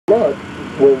but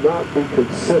will not be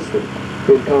consistent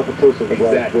in competitions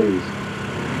like these.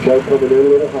 Joe coming in a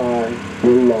little high, a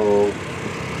little long.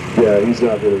 Yeah, he's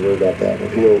not really worried about that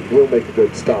one. He'll make a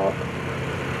good stop.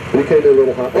 He came in a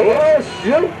little high. Oh,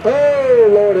 shoot! Oh,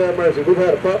 Lord have mercy. We've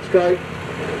had a prop strike.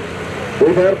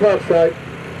 We've had a prop strike.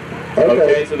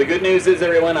 Okay, so the good news is,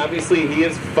 everyone, obviously he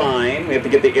is fine. We have to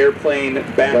get the airplane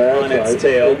back on its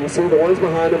tail. And you see the ones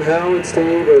behind him, Hal and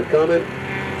Steve, are coming.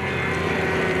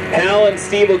 Hal and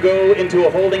Steve will go into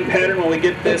a holding pattern when we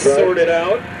get this sorted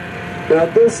out. Now,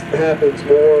 this happens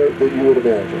more than you would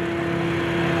imagine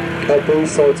at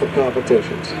these sorts of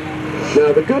competitions.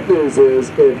 Now, the good news is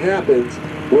it happens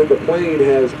when the plane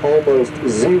has almost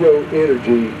zero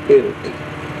energy in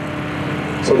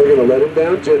it. So they're going to let him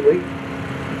down gently.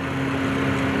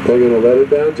 They're going to let him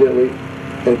down gently,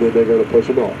 and then they're going to push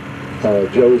him off.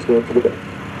 Joe is done for the day.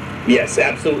 Yes,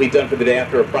 absolutely done for the day.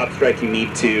 After a prop strike, you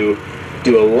need to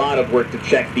do a lot of work to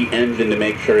check the engine to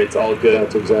make sure it's all good.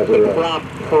 That's exactly right. The prop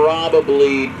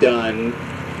probably done.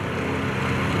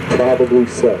 Probably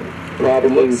so. Probably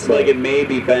it looks so. like it may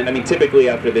be bent. I mean, typically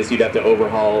after this, you'd have to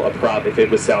overhaul a prop if it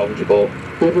was salvageable.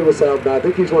 If it was salvageable, I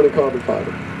think he's running carbon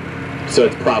fiber. So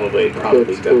it's probably done.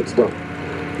 It's done.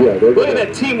 Yeah, look at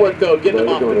that teamwork, though, getting them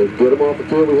off. They're going to get them off the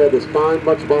field. We had this fine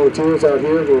bunch of volunteers out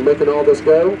here who are making all this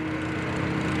go.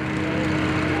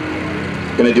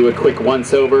 Going to do a quick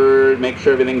once-over, make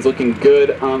sure everything's looking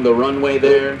good on the runway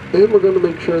there. And we're going to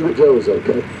make sure that Joe is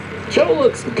okay. Joe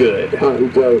looks good. He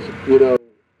does. You know,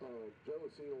 Joe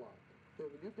has seen a lot. And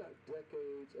when you've got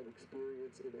decades of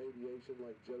experience in aviation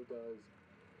like Joe does,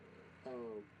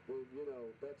 then, you know,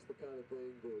 that's the kind of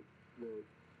thing that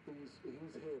he's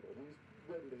handled. He's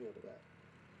ready to handle that.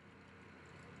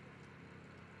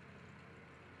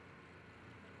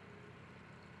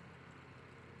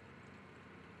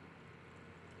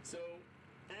 So,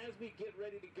 as we get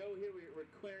ready to go here, we're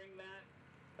clearing that.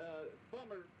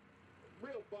 Bummer,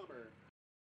 real bummer